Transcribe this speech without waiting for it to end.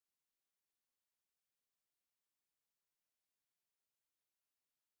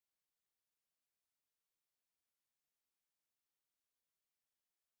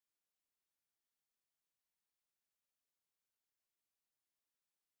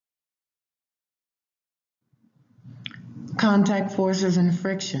Contact forces and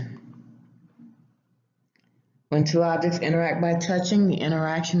friction. When two objects interact by touching, the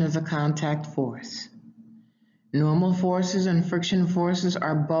interaction is a contact force. Normal forces and friction forces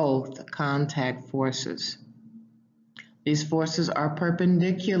are both contact forces. These forces are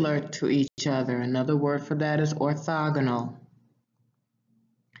perpendicular to each other. Another word for that is orthogonal.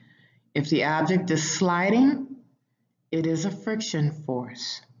 If the object is sliding, it is a friction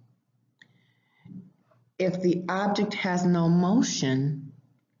force. If the object has no motion,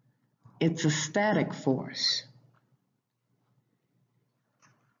 it's a static force.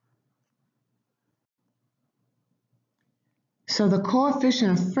 So the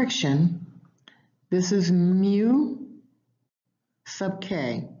coefficient of friction, this is mu sub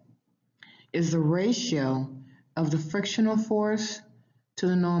k, is the ratio of the frictional force to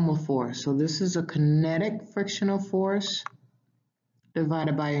the normal force. So this is a kinetic frictional force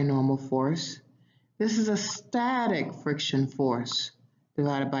divided by your normal force. This is a static friction force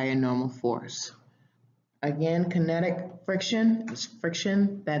divided by your normal force. Again, kinetic friction is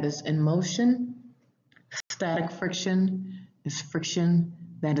friction that is in motion. Static friction is friction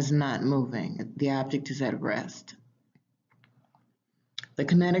that is not moving. The object is at rest. The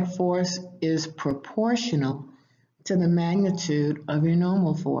kinetic force is proportional to the magnitude of your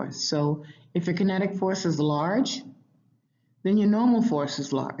normal force. So if your kinetic force is large, then your normal force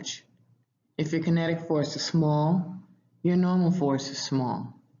is large. If your kinetic force is small, your normal force is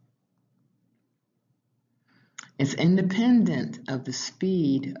small. It's independent of the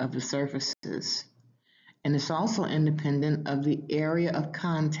speed of the surfaces, and it's also independent of the area of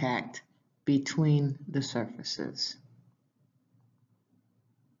contact between the surfaces.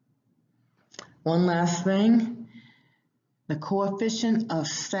 One last thing, the coefficient of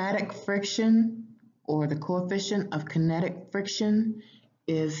static friction or the coefficient of kinetic friction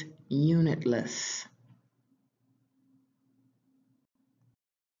is unitless.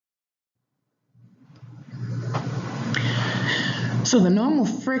 So the normal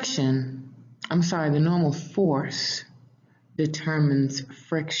force determines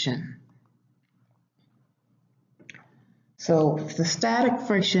friction. So if the static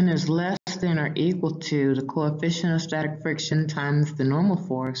friction is less than or equal to the coefficient of static friction times the normal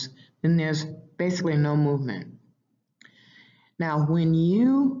force, then there's basically no movement. Now, when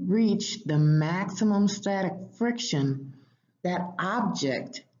you reach the maximum static friction, that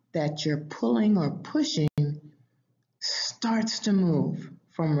object that you're pulling or pushing starts to move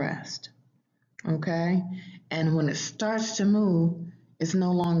from rest, okay? And when it starts to move, it's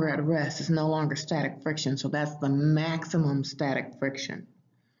no longer at rest, it's no longer static friction, so that's the maximum static friction.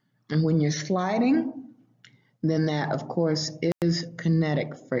 And when you're sliding, then that, of course, is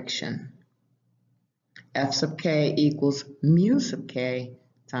kinetic friction. F sub k equals mu sub k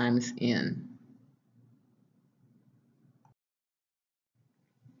times n.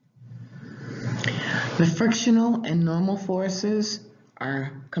 The frictional and normal forces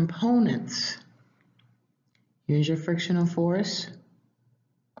are components. Here's your frictional force.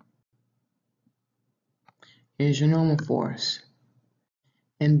 Here's your normal force.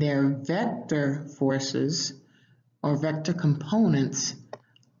 And they're vector forces or vector components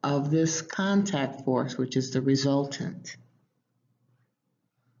of this contact force, which is the resultant.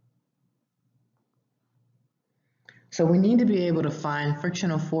 So we need to be able to find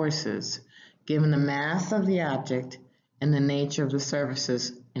frictional forces given the mass of the object and the nature of the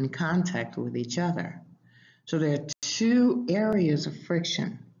surfaces in contact with each other. So there are two areas of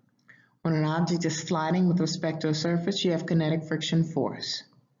friction. When an object is sliding with respect to a surface, you have kinetic friction force.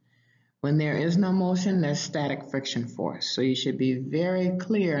 When there is no motion, there's static friction force. So you should be very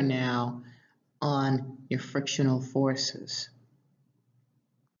clear now on your frictional forces.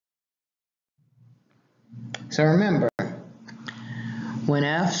 So remember, when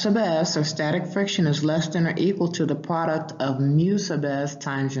F sub s, or static friction, is less than or equal to the product of mu sub s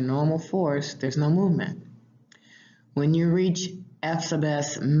times your normal force, there's no movement. When you reach F sub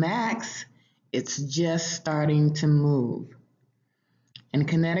s max, it's just starting to move. And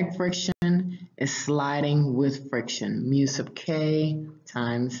kinetic friction is sliding with friction, mu sub k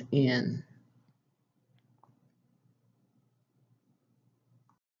times n.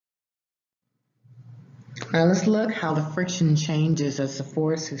 Now let's look how the friction changes as the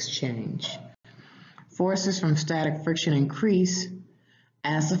forces change. Forces from static friction increase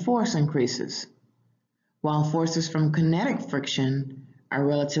as the force increases, while forces from kinetic friction are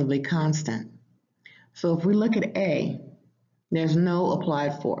relatively constant. So if we look at A, there's no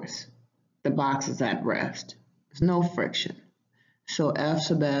applied force. The box is at rest. There's no friction. So F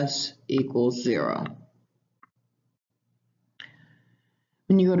sub s equals 0.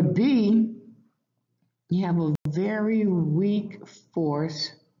 When you go to B, you have a very weak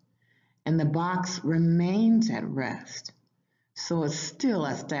force and the box remains at rest. So it's still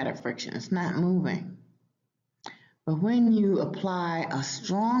at static friction, it's not moving. But when you apply a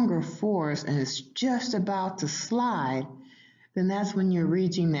stronger force and it's just about to slide, then that's when you're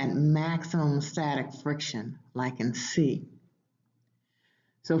reaching that maximum static friction, like in C.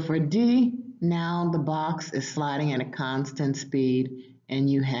 So for D, now the box is sliding at a constant speed and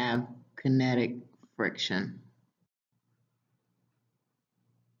you have kinetic friction.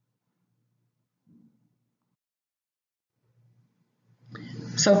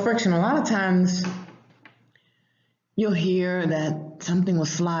 So friction, a lot of times you'll hear that something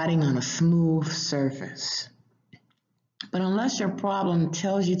was sliding on a smooth surface. But unless your problem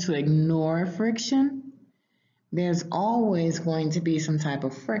tells you to ignore friction, there's always going to be some type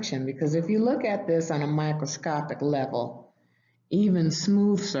of friction, because if you look at this on a microscopic level, even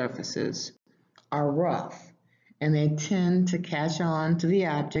smooth surfaces are rough and they tend to catch on to the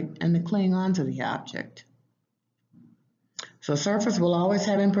object and to cling on to the object. So surface will always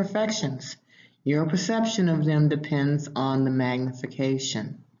have imperfections. Your perception of them depends on the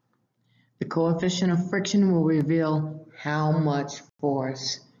magnification. The coefficient of friction will reveal how much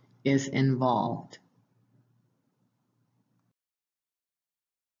force is involved.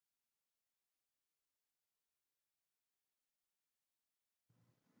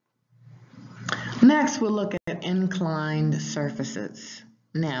 Next, we'll look at inclined surfaces.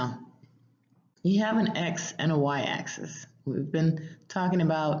 Now, you have an X and a Y axis. We've been talking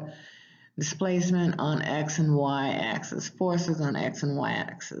about displacement on X and Y axis, forces on X and Y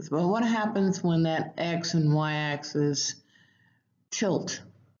axis. But what happens when that X and Y axis tilt?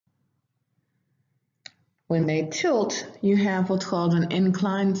 When they tilt, you have what's called an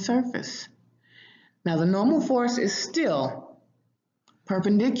inclined surface. Now, the normal force is still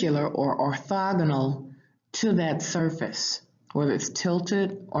perpendicular or orthogonal to that surface. Whether it's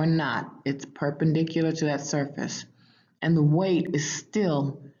tilted or not, it's perpendicular to that surface. And the weight is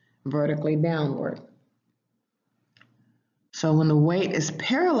still vertically downward. So when the weight is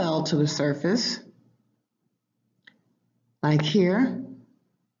parallel to the surface, like here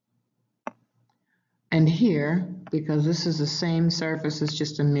and here, because this is the same surface, it's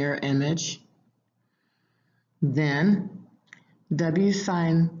just a mirror image, then W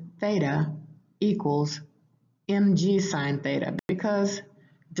sine theta equals mg sine theta, because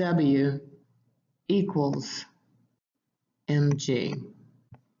W equals mg.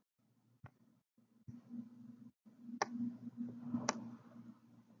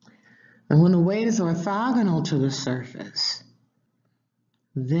 And when the weight is orthogonal to the surface,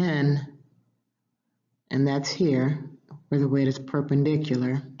 then, and that's here, where the weight is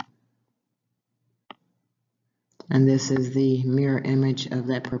perpendicular, and this is the mirror image of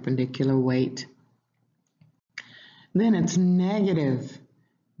that perpendicular weight, then it's negative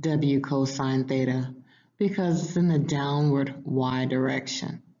W cosine theta, because it's in the downward Y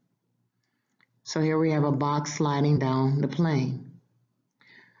direction. So here we have a box sliding down the plane.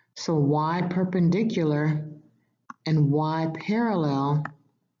 So Y perpendicular and Y parallel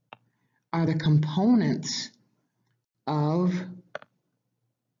are the components of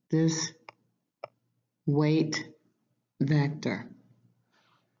this weight vector.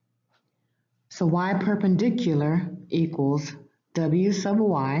 So Y perpendicular equals W sub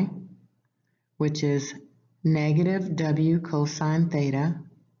Y, which is negative W cosine theta,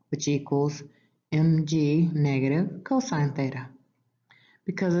 which equals mg negative cosine theta,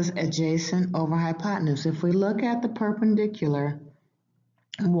 because it's adjacent over hypotenuse. If we look at the perpendicular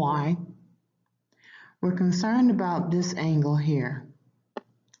Y, we're concerned about this angle here. Let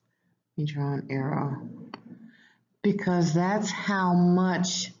me draw an arrow, because that's how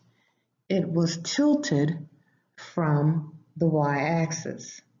much it was tilted from the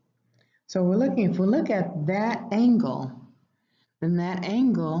Y-axis. So if we look at that angle, then that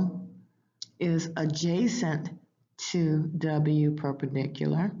angle is adjacent to W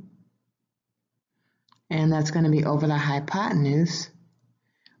perpendicular, and that's going to be over the hypotenuse,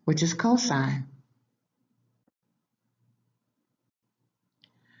 which is cosine.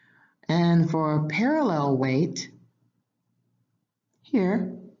 And for a parallel weight,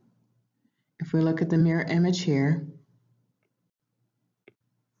 here, if we look at the mirror image here,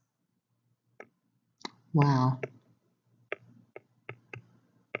 wow.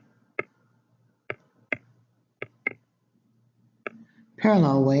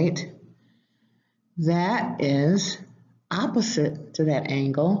 Parallel weight, that is opposite to that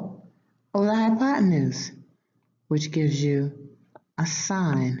angle over the hypotenuse, which gives you a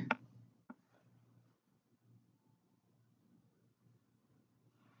sine.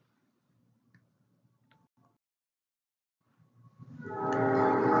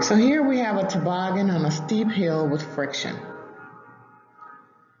 So here we have a toboggan on a steep hill with friction.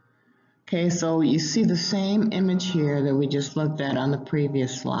 Okay, so you see the same image here that we just looked at on the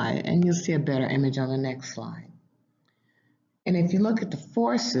previous slide, and you'll see a better image on the next slide. And if you look at the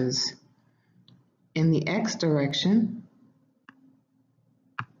forces in the x direction,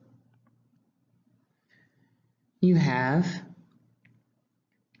 you have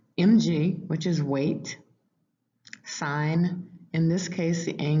mg, which is weight, sine, in this case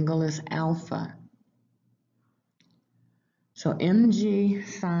the angle is alpha. So mg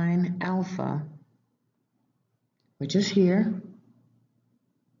sine alpha, which is here,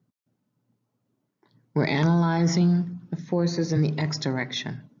 we're analyzing the forces in the x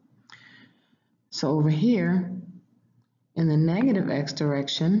direction. So over here, in the negative x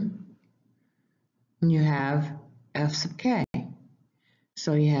direction, you have f sub k.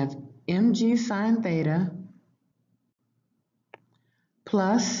 So you have mg sine theta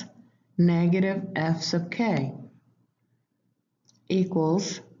plus negative f sub k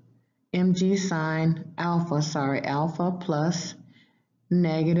equals mg sine alpha, alpha plus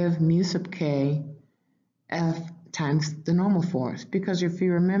negative mu sub k f times the normal force. Because if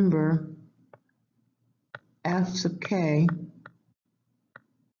you remember, f sub k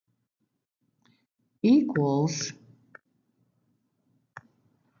equals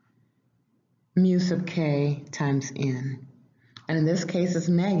mu sub k times n. And in this case it's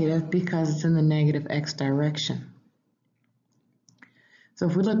negative because it's in the negative x direction. So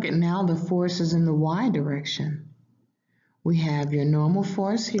if we look at now the forces in the y direction, we have your normal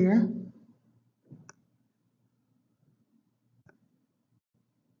force here,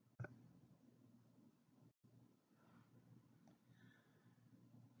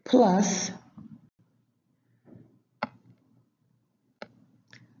 plus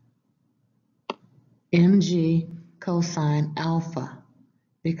mg cosine alpha,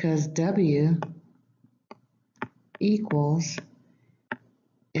 because W equals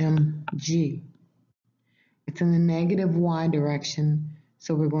mg. It's in the negative y direction,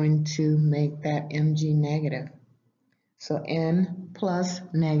 so we're going to make that mg negative. So n plus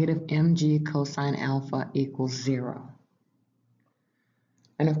negative mg cosine alpha equals 0.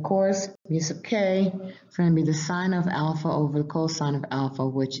 And of course, mu sub k is going to be the sine of alpha over the cosine of alpha,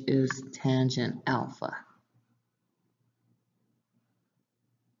 which is tangent alpha.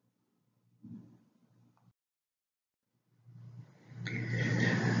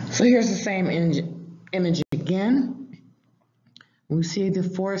 So here's the same image again. We see the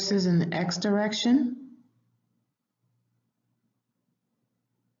forces in the x direction.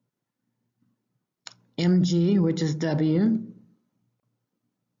 Mg, which is W,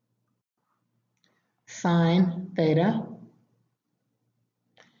 sine theta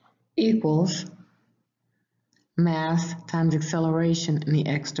equals mass times acceleration in the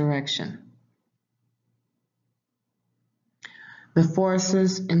x direction. The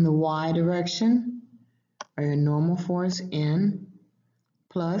forces in the y direction are your normal force N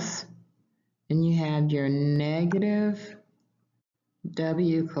plus, and you have your negative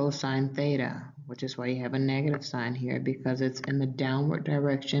W cosine theta, which is why you have a negative sign here, because it's in the downward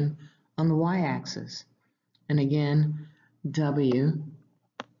direction on the y-axis. And again, W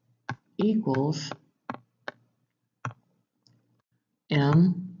equals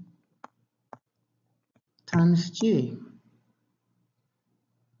M times G.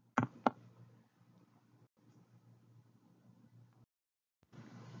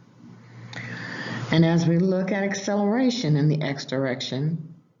 And as we look at acceleration in the x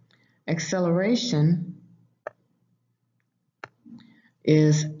direction, acceleration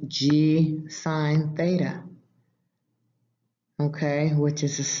is G sine theta, okay, which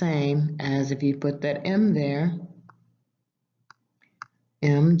is the same as if you put that M there,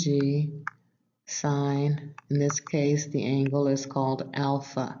 mg sine, in this case the angle is called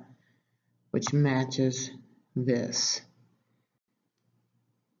alpha, which matches this.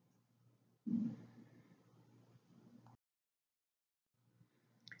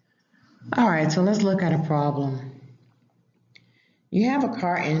 All right, so let's look at a problem. You have a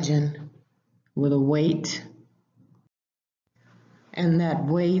car engine with a weight, and that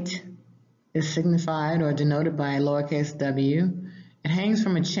weight is signified or denoted by lowercase w. It hangs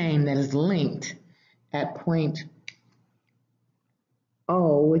from a chain that is linked at point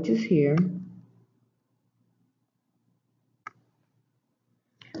O, which is here,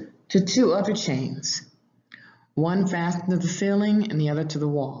 to two other chains, one fastened to the ceiling and the other to the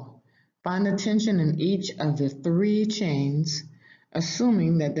wall. Find the tension in each of the three chains,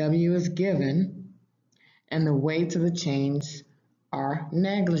 assuming that W is given and the weights of the chains are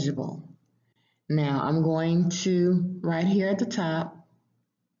negligible. Now I'm going to, right here at the top,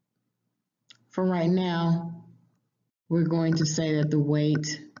 for right now, we're going to say that the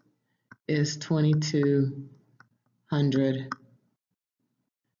weight is 2,200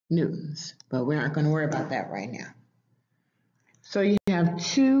 newtons, but we're not going to worry about that right now. So you have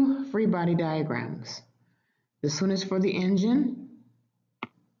two free body diagrams. This one is for the engine,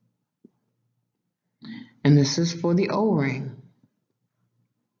 and this is for the O-ring.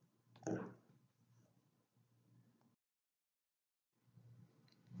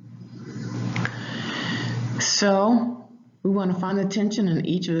 So we want to find the tension in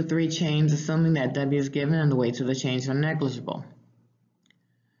each of the three chains, assuming that W is given and the weights of the chains are negligible.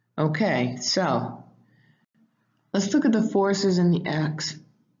 Okay, so let's look at the forces in the X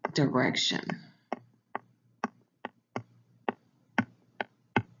direction.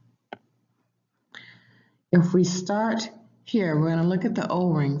 If we start here, we're going to look at the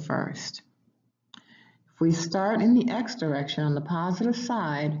O-ring first. If we start in the X direction on the positive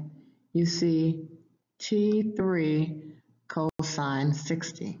side, you see T3 cosine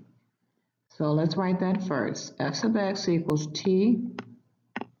 60. So let's write that first. F sub X equals T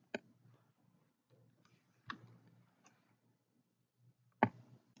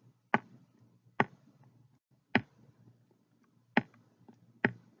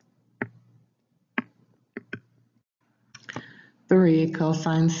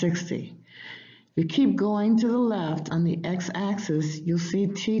cosine 60. If you keep going to the left on the x-axis, you'll see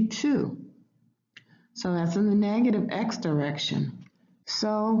T2. So that's in the negative x direction.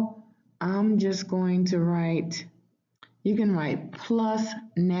 So I'm just going to write, you can write plus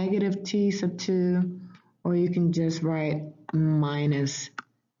negative T sub 2, or you can just write minus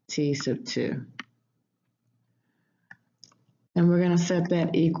T sub 2. And we're going to set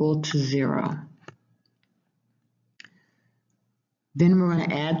that equal to 0. Then we're going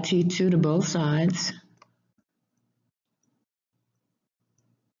to add T2 to both sides.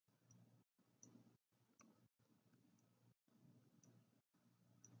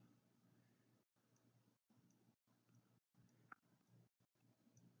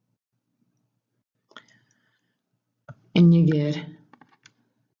 And you get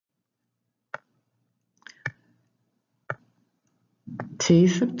T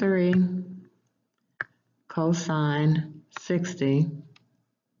sub 3 cosine 60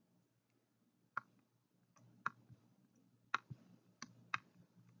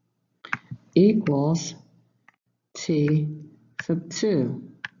 equals T sub 2.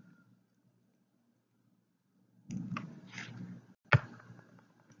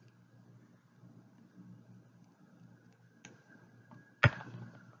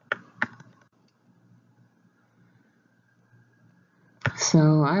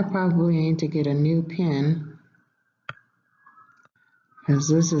 So I probably need to get a new pen because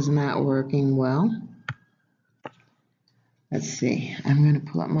this is not working well. Let's see, I'm going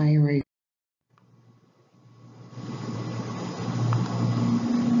to pull up my eraser.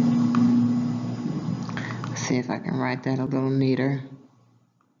 See if I can write that a little neater.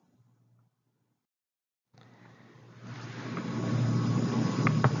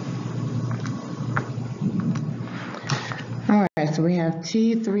 All right, so we have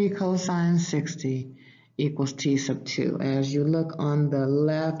T3 cosine 60 equals T sub 2. As you look on the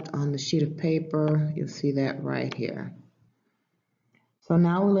left on the sheet of paper, you'll see that right here. So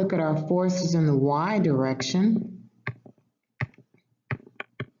now we look at our forces in the Y direction.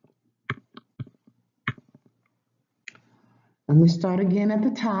 And we start again at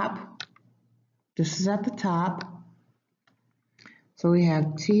the top. This is at the top. So we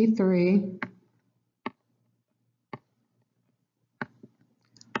have T3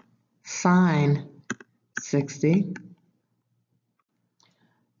 sine 60.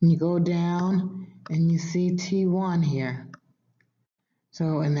 And you go down and you see T1 here.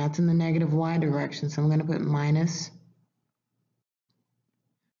 So, and that's in the negative Y direction. So I'm going to put minus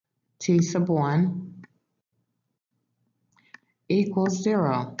T sub 1 equals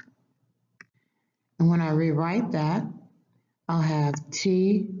 0. And when I rewrite that, I'll have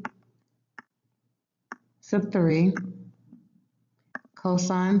T sub 3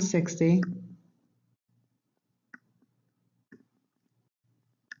 cosine 60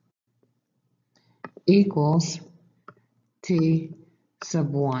 equals T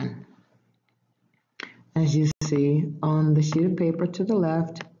sub 1. As you see on the sheet of paper to the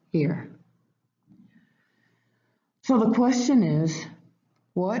left here. So the question is,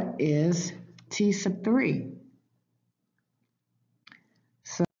 what is T sub 3?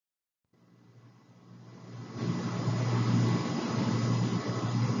 So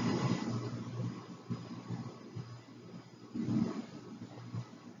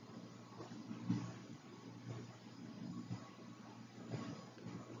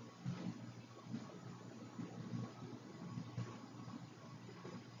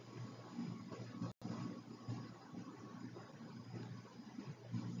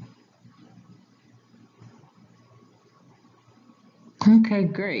Okay,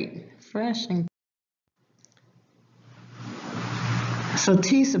 great. Fresh and so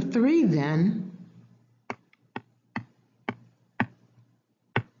T sub 3 then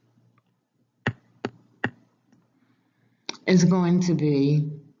is going to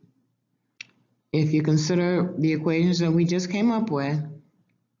be, if you consider the equations that we just came up with,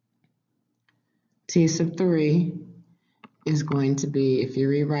 T sub 3 is going to be, if you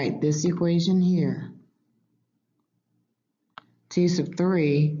rewrite this equation here, T sub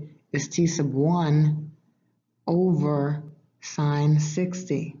 3 is T sub 1 over sine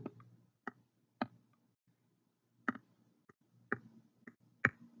 60.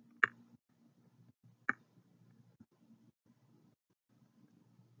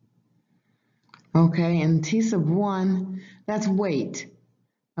 Okay, and T sub 1, that's weight.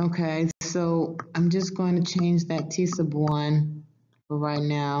 Okay, so I'm just going to change that T sub 1 for right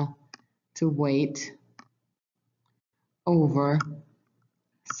now to weight over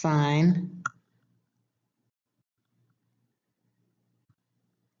sine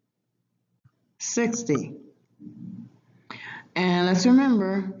 60. And let's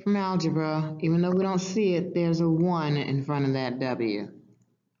remember from algebra, even though we don't see it, there's a 1 in front of that W.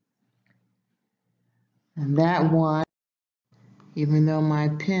 And that 1, even though my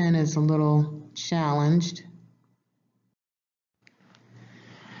pen is a little challenged,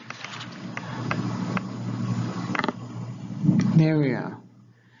 there we go.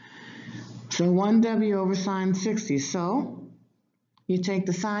 So 1W over sine 60. So you take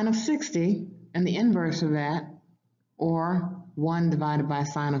the sine of 60 and the inverse of that, or 1 divided by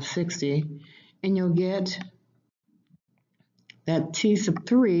sine of 60, and you'll get that T sub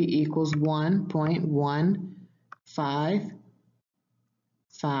 3 equals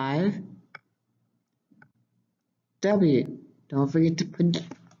 1.155 W. Don't forget to put,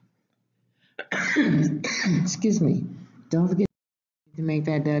 excuse me, don't forget to make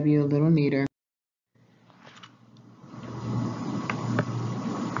that W a little neater.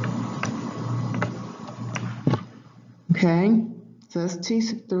 Okay, so that's T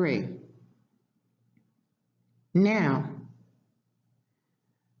sub 3. Now,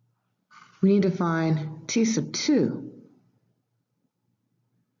 we need to find T sub 2.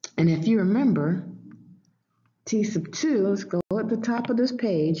 And if you remember, T sub 2, let's go at the top of this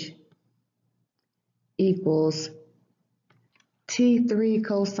page, equals T3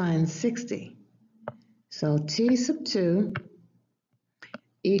 cosine 60. So T sub 2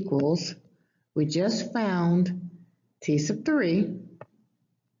 equals, we just found T sub 3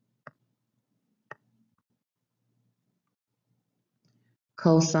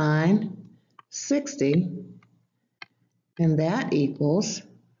 cosine 60, and that equals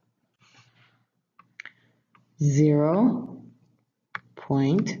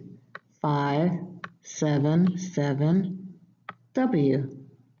 0.577 W.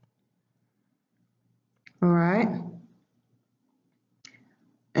 All right.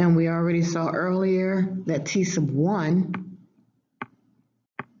 And we already saw earlier that T sub 1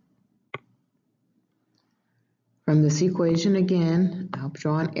 from this equation again, I'll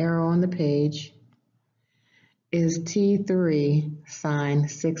draw an arrow on the page, is T3 sine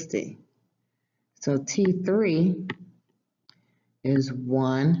 60. So T3 is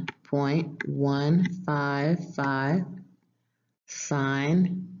 1.155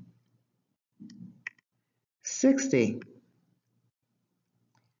 sine 60.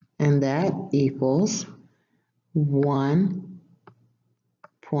 And that equals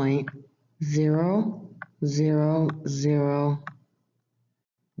 1.000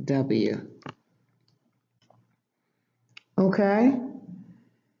 W. Okay?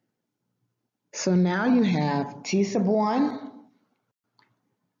 So now you have T sub 1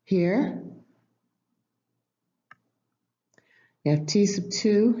 here. You have T sub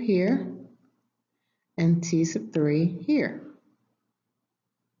 2 here and T sub 3 here.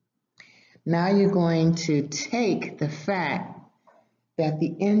 Now you're going to take the fact that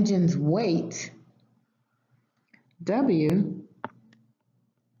the engine's weight, W,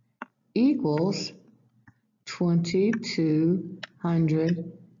 equals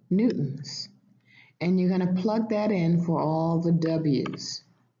 2,200 newtons. And you're going to plug that in for all the W's.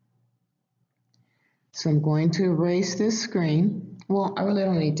 So I'm going to erase this screen. Well, I really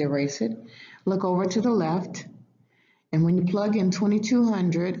don't need to erase it. Look over to the left, and when you plug in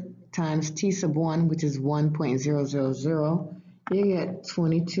 2,200 times T sub 1, which is 1.000, you get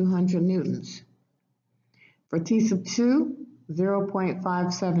 2,200 newtons. For T sub 2,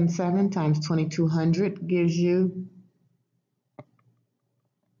 0.577 times 2,200 gives you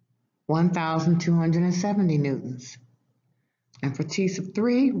 1,270 newtons. And for T sub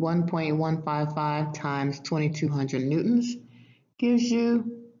 3, 1.155 times 2,200 newtons gives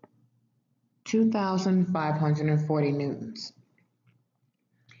you 2,540 newtons.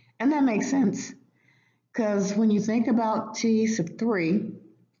 And that makes sense, because when you think about T sub 3,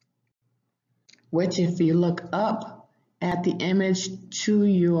 which if you look up at the image to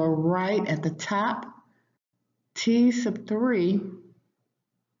your right at the top, T sub 3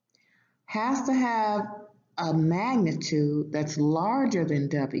 has to have a magnitude that's larger than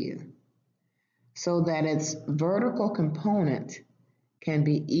W so that its vertical component can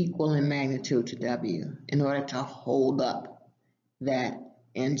be equal in magnitude to W in order to hold up that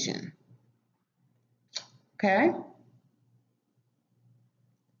engine. Okay?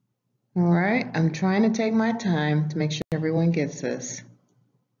 All right, I'm trying to take my time to make sure everyone gets this.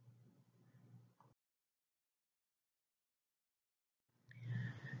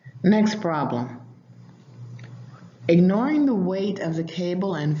 Next problem. Ignoring the weight of the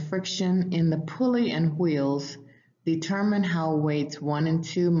cable and friction in the pulley and wheels, determine how weights 1 and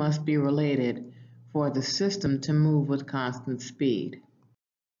 2 must be related for the system to move with constant speed.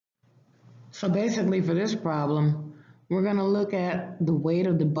 So basically for this problem, we're going to look at the weight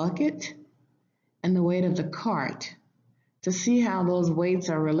of the bucket and the weight of the cart to see how those weights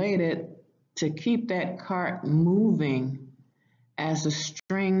are related to keep that cart moving as the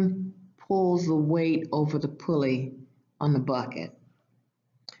string pulls the weight over the pulley on the bucket.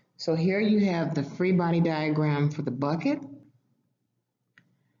 So here you have the free body diagram for the bucket,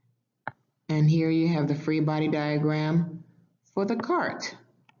 and here you have the free body diagram for the cart.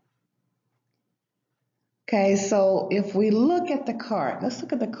 Okay, so if we look at the cart, let's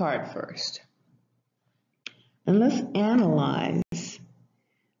look at the cart first. And let's analyze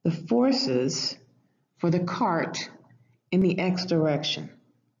the forces for the cart in the x direction.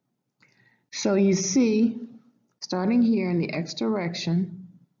 So you see, starting here in the x direction,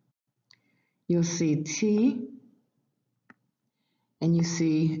 you'll see T, and you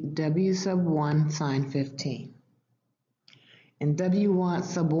see W sub 1 sine 15. And W1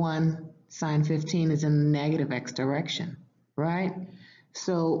 sub 1 sine 15 is in the negative x direction, right?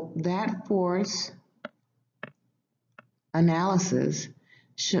 So that force analysis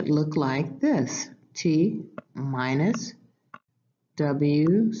should look like this. T minus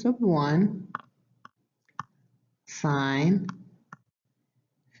W sub 1 sine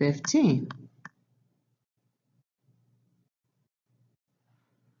 15.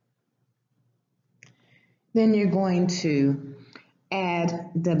 Then you're going to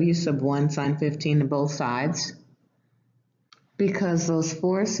add W sub 1 sine 15 to both sides because those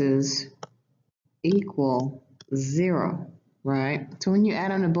forces equal 0, right? So when you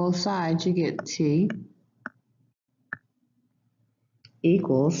add them to both sides, you get T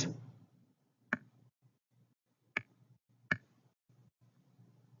equals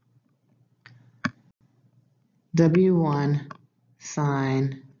W1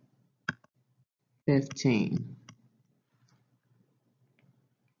 sine 15.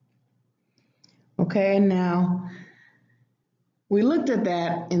 Okay, now we looked at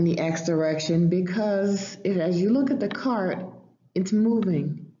that in the x direction because as you look at the cart, it's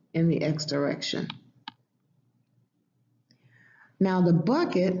moving in the x direction. Now the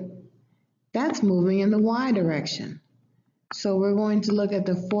bucket, that's moving in the y direction. So we're going to look at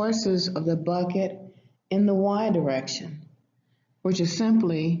the forces of the bucket in the y direction, which is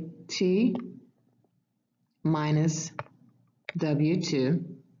simply T minus W2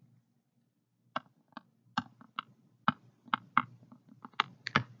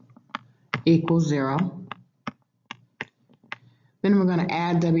 equals 0. Then we're going to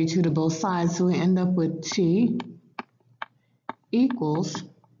add W2 to both sides, so we end up with T equals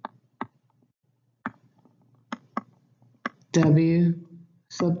W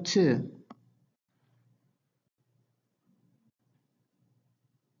sub 2.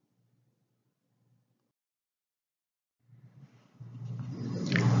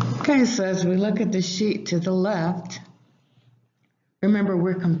 Okay, so as we look at the sheet to the left, remember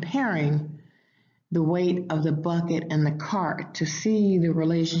we're comparing the weight of the bucket and the cart to see the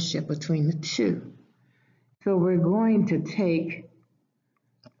relationship between the two. So we're going to take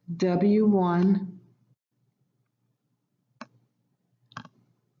W1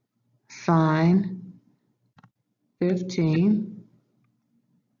 sine 15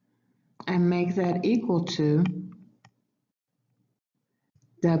 and make that equal to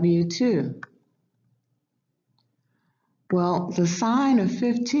W2. Well, the sine of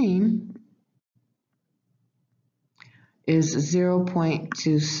 15 is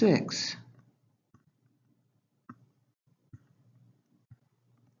 0.26.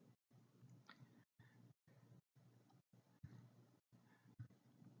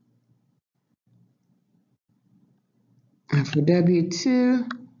 And for W2,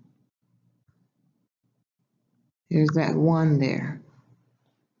 there's that 1 there.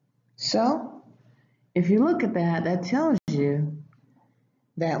 So, if you look at that, that tells you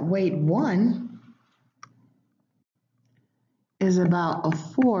that weight 1 is about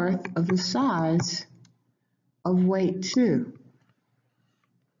 1/4 of the size of weight 2.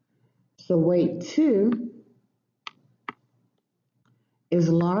 So weight 2 is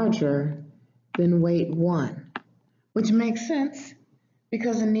larger than weight 1, which makes sense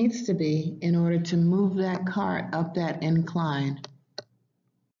because it needs to be in order to move that cart up that incline.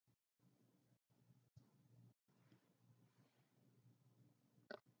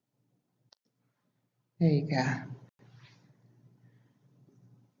 There you go.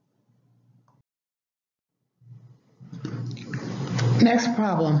 Next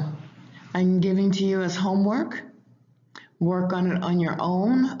problem I'm giving to you as homework. Work on it on your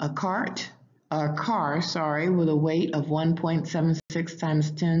own. A car, with a weight of 1.76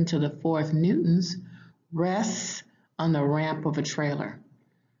 times 10 to the 4th newtons rests on the ramp of a trailer.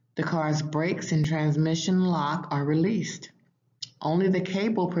 The car's brakes and transmission lock are released. Only the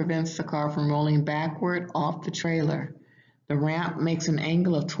cable prevents the car from rolling backward off the trailer. The ramp makes an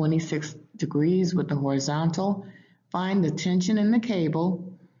angle of 26 degrees with the horizontal. Find the tension in the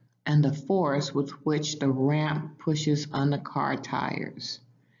cable and the force with which the ramp pushes on the car tires.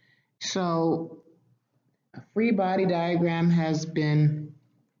 So a free body diagram has been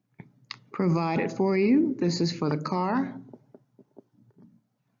provided for you. This is for the car.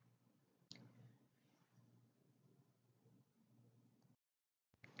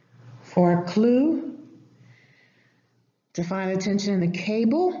 For a clue, to find the tension in the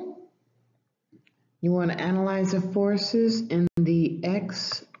cable, you want to analyze the forces in the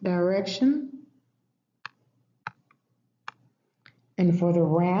X direction. And for the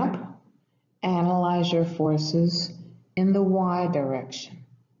ramp, analyze your forces in the Y direction.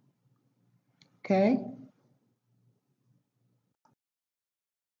 Okay?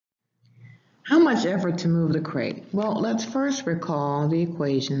 How much effort to move the crate? Well, let's first recall the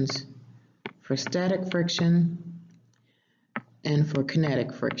equations for static friction and for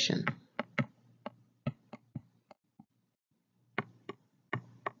kinetic friction.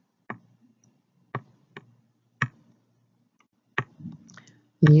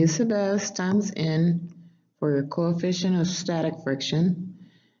 Mu sub S times N for your coefficient of static friction,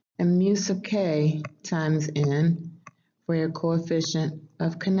 and mu sub K times N for your coefficient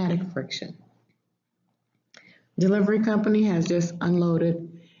of kinetic friction. Delivery company has just unloaded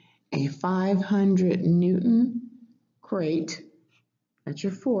a 500 Newton crate, that's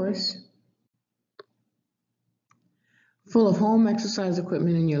your force, full of home exercise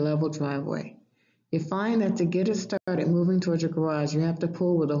equipment in your level driveway. You find that to get it started moving towards your garage, you have to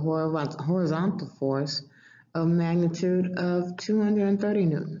pull with a horizontal force of magnitude of 230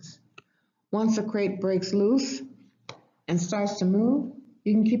 newtons. Once the crate breaks loose and starts to move,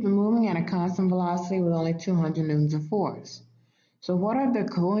 you can keep it moving at a constant velocity with only 200 newtons of force. So what are the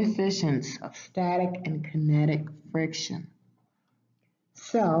coefficients of static and kinetic friction?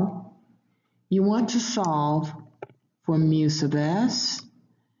 So you want to solve for mu sub S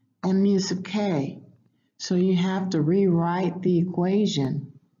and mu sub K. So you have to rewrite the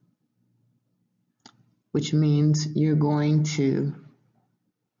equation, which means you're going to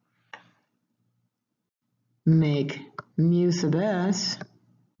make mu sub S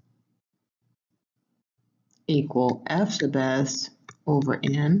equal F sub S over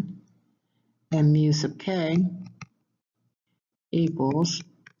N, and mu sub K equals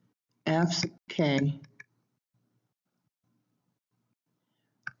F sub K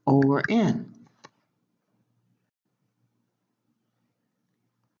over N.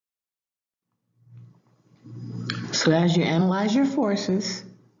 So as you analyze your forces,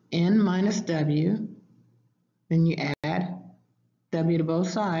 N minus W, then you add W to both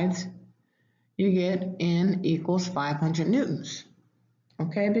sides, you get N equals 500 newtons.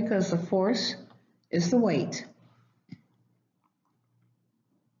 Okay, because the force is the weight.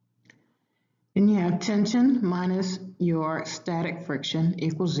 Then you have tension minus your static friction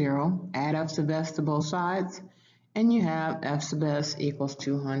equals 0. Add F sub S to both sides, and you have F sub S equals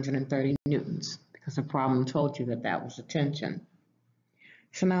 230 newtons, because the problem told you that that was the tension.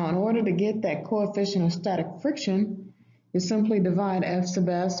 So now in order to get that coefficient of static friction, you simply divide F sub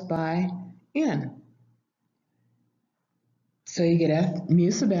S by N. So you get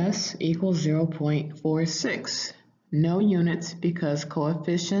mu sub S equals 0.46. No units because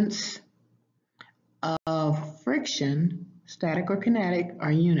coefficients of friction, static or kinetic,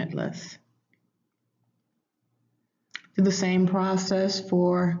 are unitless. Do the same process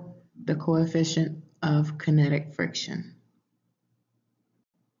for the coefficient of kinetic friction.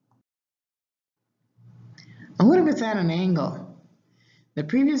 And what if it's at an angle? The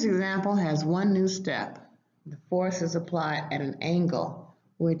previous example has one new step. The force is applied at an angle,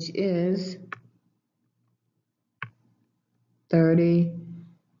 which is 30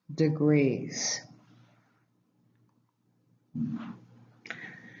 degrees.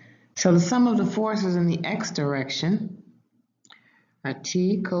 So the sum of the forces in the x direction are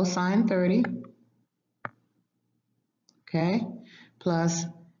t cosine 30, okay, plus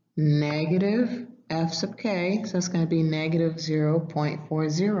negative f sub k, so it's going to be negative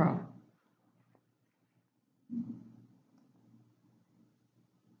 0.40.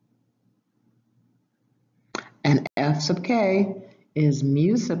 And f sub k is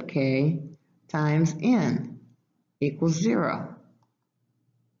mu sub k times n equals 0.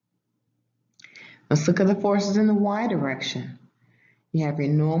 Let's look at the forces in the y direction. You have your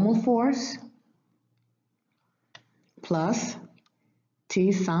normal force plus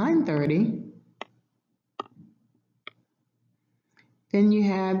t sine 30. Then you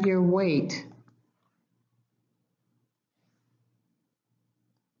have your weight.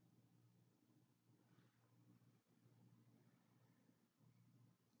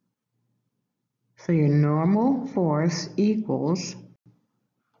 So your normal force equals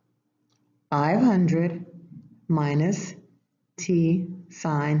 500 minus t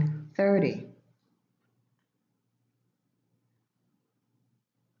sine 30.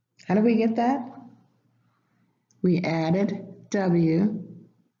 How do we get that? We added w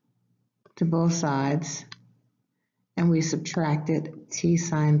to both sides and we subtracted t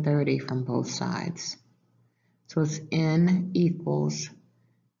sine 30 from both sides. So it's n equals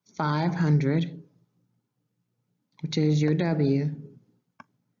 500, which is your w,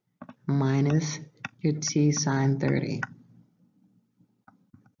 minus your t sine 30.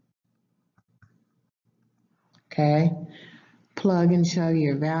 Okay, plug and chug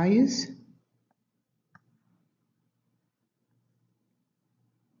your values.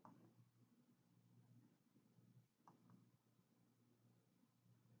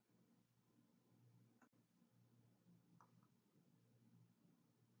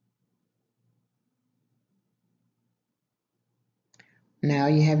 Now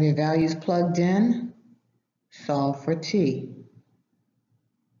you have your values plugged in, solve for t.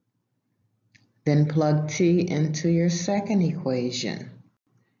 Then plug t into your second equation.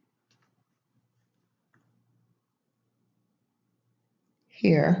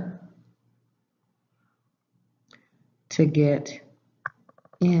 Here to get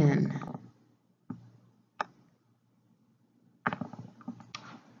n.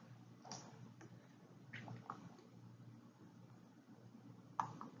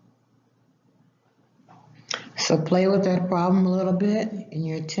 So play with that problem a little bit, and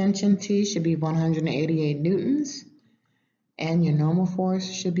your tension T should be 188 newtons, and your normal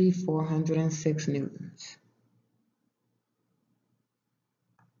force should be 406 newtons.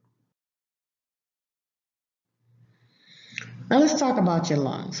 Now let's talk about your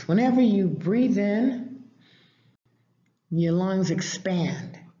lungs. Whenever you breathe in, your lungs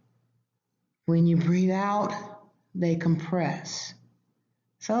expand. When you breathe out, they compress.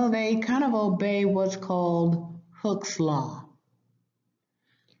 So they kind of obey what's called Hooke's law.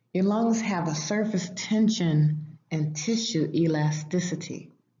 Your lungs have a surface tension and tissue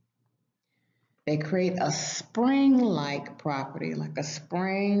elasticity. They create a spring-like property, like a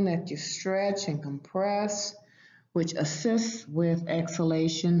spring that you stretch and compress, which assists with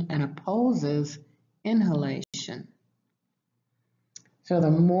exhalation and opposes inhalation. So the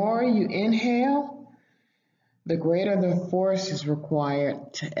more you inhale, the greater the force is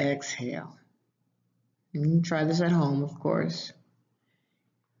required to exhale. You can try this at home, of course.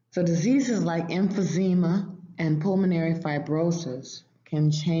 So diseases like emphysema and pulmonary fibrosis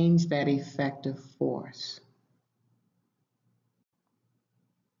can change that effective force.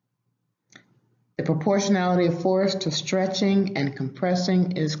 The proportionality of force to stretching and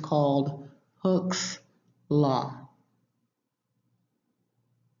compressing is called Hooke's law.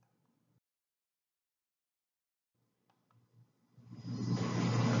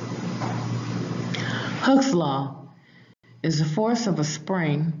 Hooke's law is the force of a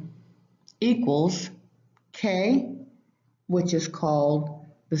spring equals K, which is called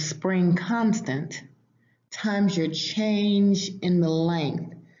the spring constant, times your change in the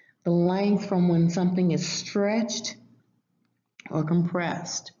length from when something is stretched or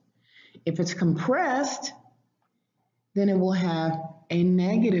compressed. If it's compressed, then it will have a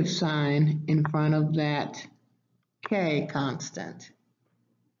negative sign in front of that K constant.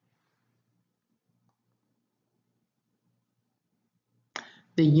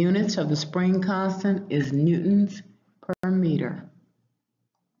 The units of the spring constant is newtons per meter.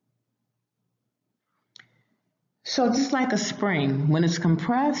 So just like a spring, when it's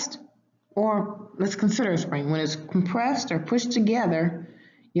compressed, or let's consider a spring, when it's compressed or pushed together,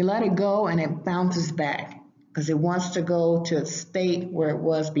 you let it go and it bounces back because it wants to go to a state where it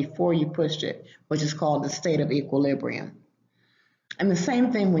was before you pushed it, which is called the state of equilibrium. And the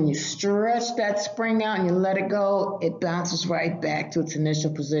same thing, when you stretch that spring out and you let it go, it bounces right back to its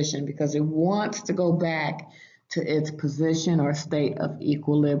initial position because it wants to go back to its position or state of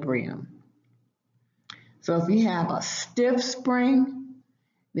equilibrium. So if you have a stiff spring,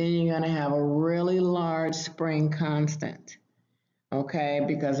 then you're going to have a really large spring constant, okay,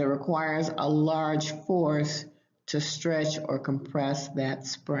 because it requires a large force to stretch or compress that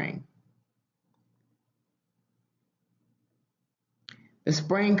spring. The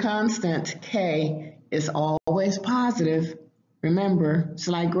spring constant, K, is always positive. Remember, it's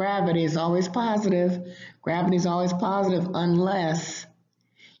like gravity, it's always positive. Gravity is always positive unless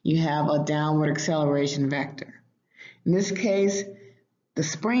you have a downward acceleration vector. In this case, the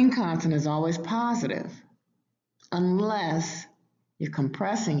spring constant is always positive unless you're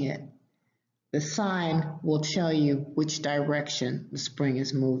compressing it. The sign will tell you which direction the spring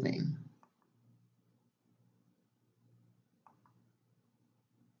is moving.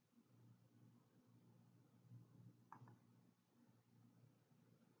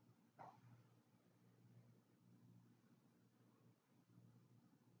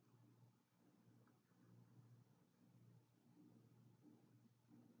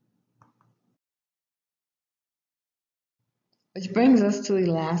 Which brings us to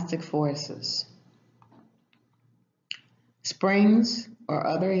elastic forces. Springs or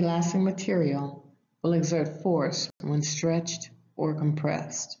other elastic material will exert force when stretched or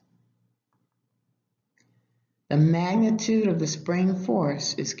compressed. The magnitude of the spring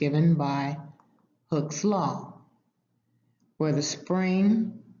force is given by Hooke's law, where the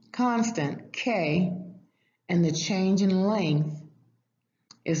spring constant, K, and the change in length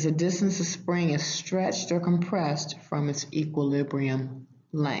is the distance the spring is stretched or compressed from its equilibrium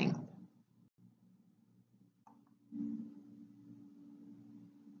length.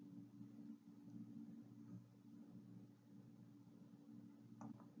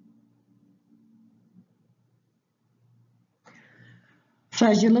 So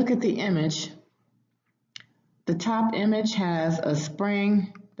as you look at the image, the top image has a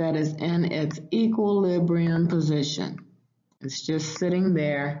spring that is in its equilibrium position. It's just sitting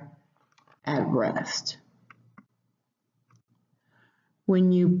there at rest.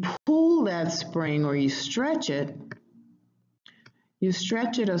 When you pull that spring or you stretch it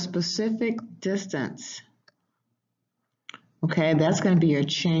a specific distance. Okay, that's going to be your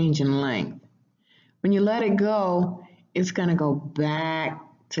change in length. When you let it go, it's going to go back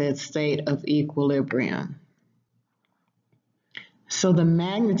to its state of equilibrium. So the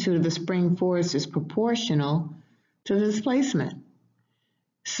magnitude of the spring force is proportional to the displacement.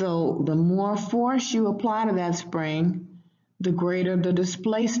 So the more force you apply to that spring, the greater the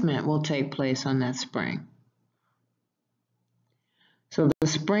displacement will take place on that spring. So the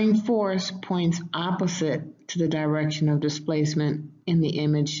spring force points opposite to the direction of displacement in the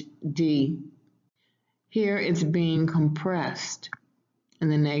image D. Here it's being compressed in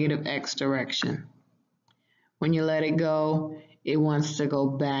the negative X direction. When you let it go, it wants to go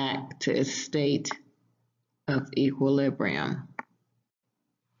back to its state of equilibrium.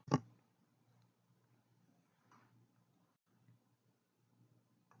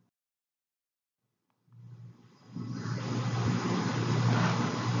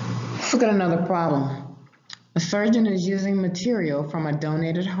 Let's look at another problem. A surgeon is using material from a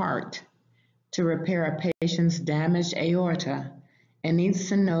donated heart to repair a patient's damaged aorta and needs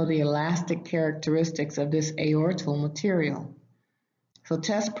to know the elastic characteristics of this aortal material. So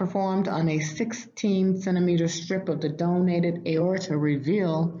tests performed on a 16-centimeter strip of the donated aorta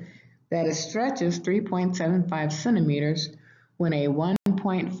reveal that it stretches 3.75 centimeters when a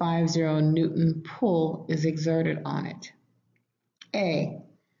 1.50 Newton pull is exerted on it. A.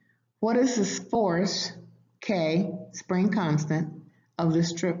 What is the force, K, spring constant, of the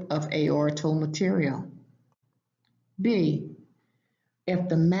strip of aortal material? B. If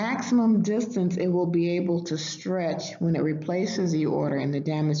the maximum distance it will be able to stretch when it replaces the aorta in the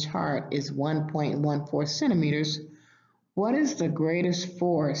damaged heart is 1.14 centimeters, what is the greatest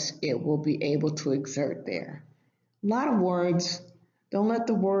force it will be able to exert there? A lot of words. Don't let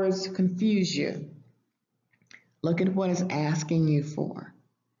the words confuse you. Look at what it's asking you for.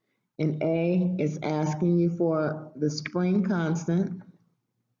 In A, it's asking you for the spring constant.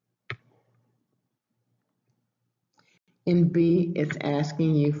 In B, it's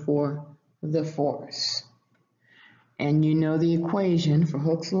asking you for the force. And you know the equation for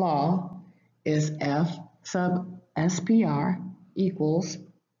Hooke's law is F sub SPR equals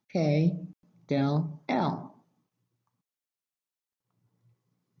K del L.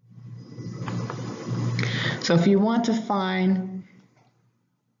 So if you want to find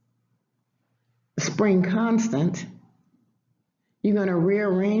the spring constant, you're going to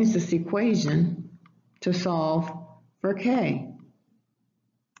rearrange this equation to solve for K.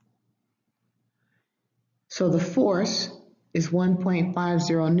 So the force is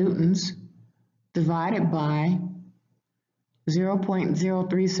 1.50 newtons divided by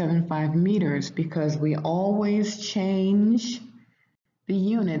 0.0375 meters, because we always change the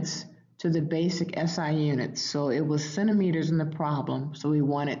units to the basic SI units. So it was centimeters in the problem, so we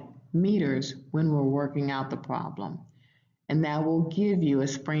wanted meters when we're working out the problem. And that will give you a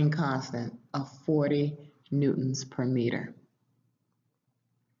spring constant of 40 newtons per meter.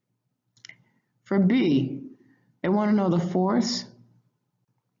 For B, they want to know the force.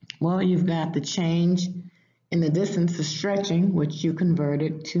 Well, you've got the change in the distance, the stretching, which you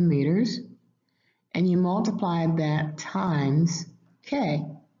converted to meters, and you multiplied that times K.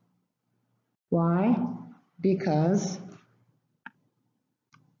 Why? Because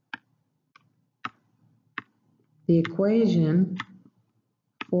the equation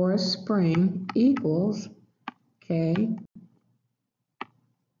for a spring equals K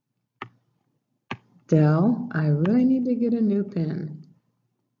del, I really need to get a new pen,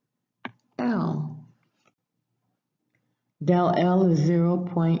 L. Del L is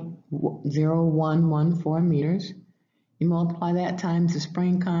 0.0114 meters. You multiply that times the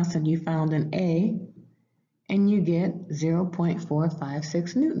spring constant you found in A, and you get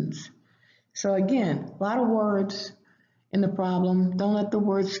 0.456 newtons. So again, a lot of words in the problem. Don't let the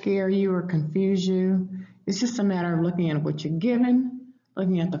words scare you or confuse you. It's just a matter of looking at what you're given,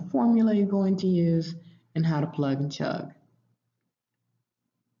 looking at the formula you're going to use, and how to plug and chug.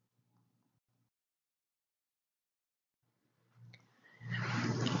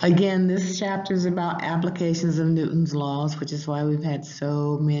 Again, this chapter is about applications of Newton's laws, which is why we've had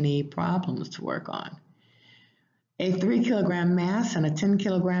so many problems to work on. A 3 kilogram mass and a 10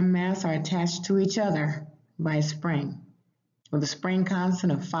 kilogram mass are attached to each other by a spring with a spring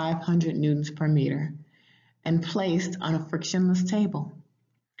constant of 500 newtons per meter and placed on a frictionless table.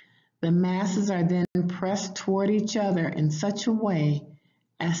 The masses are then pressed toward each other in such a way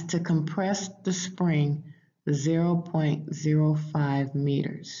as to compress the spring 0.05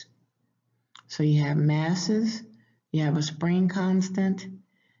 meters. So you have masses, you have a spring constant,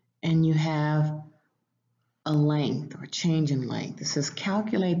 and you have a length or change in length. It says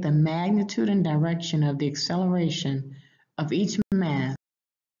calculate the magnitude and direction of the acceleration of each mass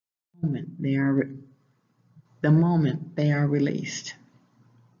the moment they are released.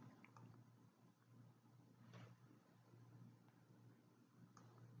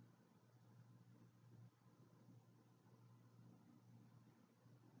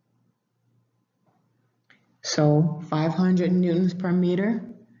 So 500 newtons per meter,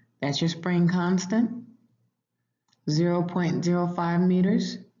 that's your spring constant. 0.05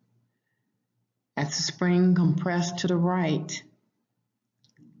 meters, that's the spring compressed to the right,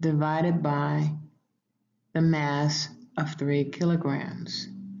 divided by the mass of 3 kilograms.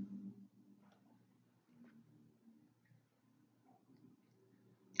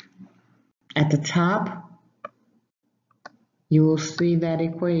 At the top, you will see that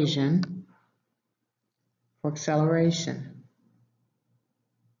equation for acceleration.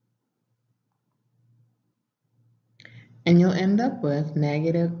 And you'll end up with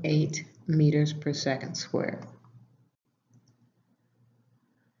 -8 meters per second squared.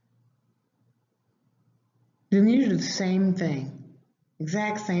 Then you do the same thing,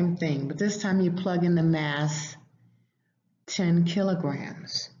 exact same thing, but this time you plug in the mass 10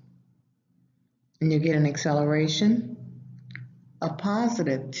 kilograms. And you get an acceleration of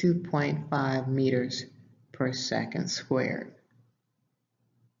positive 2.5 meters per second squared.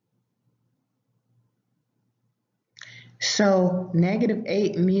 So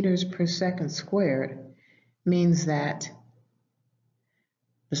 -8 meters per second squared means that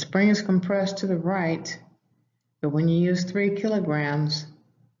the spring is compressed to the right, but when you use 3 kilograms,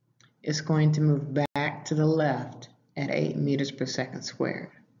 it's going to move back to the left at 8 meters per second squared.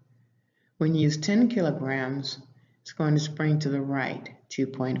 When you use 10 kilograms, it's going to spring to the right,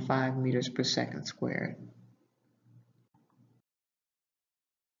 2.5 meters per second squared.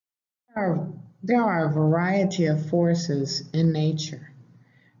 There are a variety of forces in nature.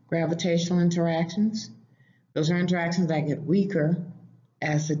 Gravitational interactions, those are interactions that get weaker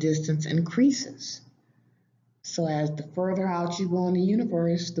as the distance increases. So as the further out you go in the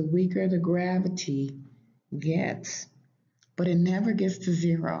universe, the weaker the gravity gets, but it never gets to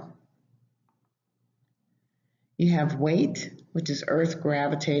zero. You have weight, which is Earth's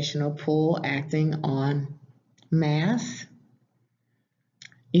gravitational pull acting on mass.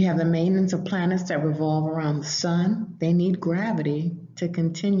 You have the maintenance of planets that revolve around the sun. They need gravity to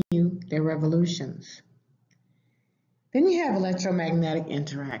continue their revolutions. Then you have electromagnetic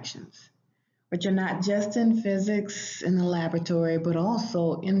interactions, which are not just in physics in the laboratory, but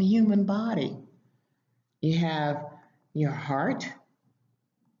also in the human body. You have your heart,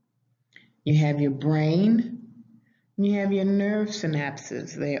 you have your brain, and you have your nerve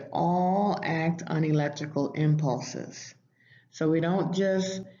synapses. They all act on electrical impulses. So we don't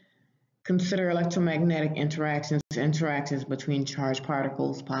just consider electromagnetic interactions between charged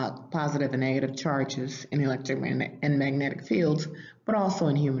particles, positive and negative charges in electric and magnetic fields, but also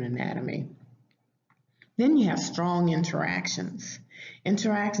in human anatomy. Then you have strong interactions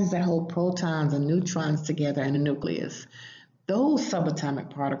that hold protons and neutrons together in a nucleus. Those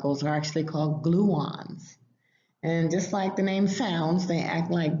subatomic particles are actually called gluons. And just like the name sounds, they act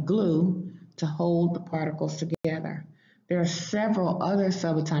like glue to hold the particles together. There are several other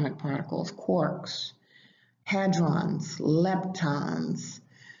subatomic particles, quarks, hadrons, leptons,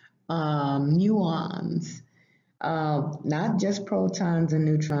 muons, not just protons and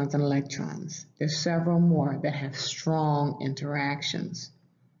neutrons and electrons. There's several more that have strong interactions.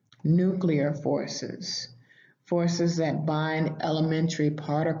 Nuclear forces, forces that bind elementary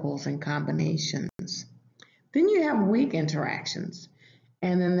particles and combinations. Then you have weak interactions,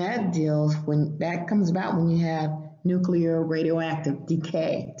 and then that comes about when you have nuclear radioactive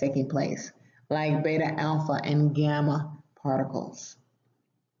decay taking place, like beta, alpha, and gamma particles.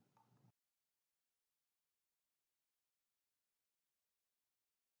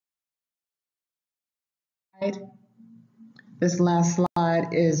 This last slide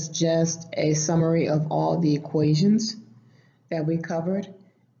is just a summary of all the equations that we covered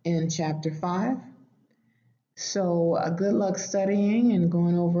in Chapter 5. So good luck studying and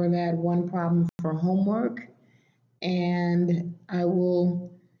going over that one problem for homework. And I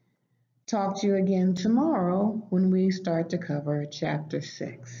will talk to you again tomorrow when we start to cover Chapter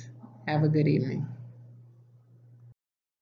 6. Have a good evening.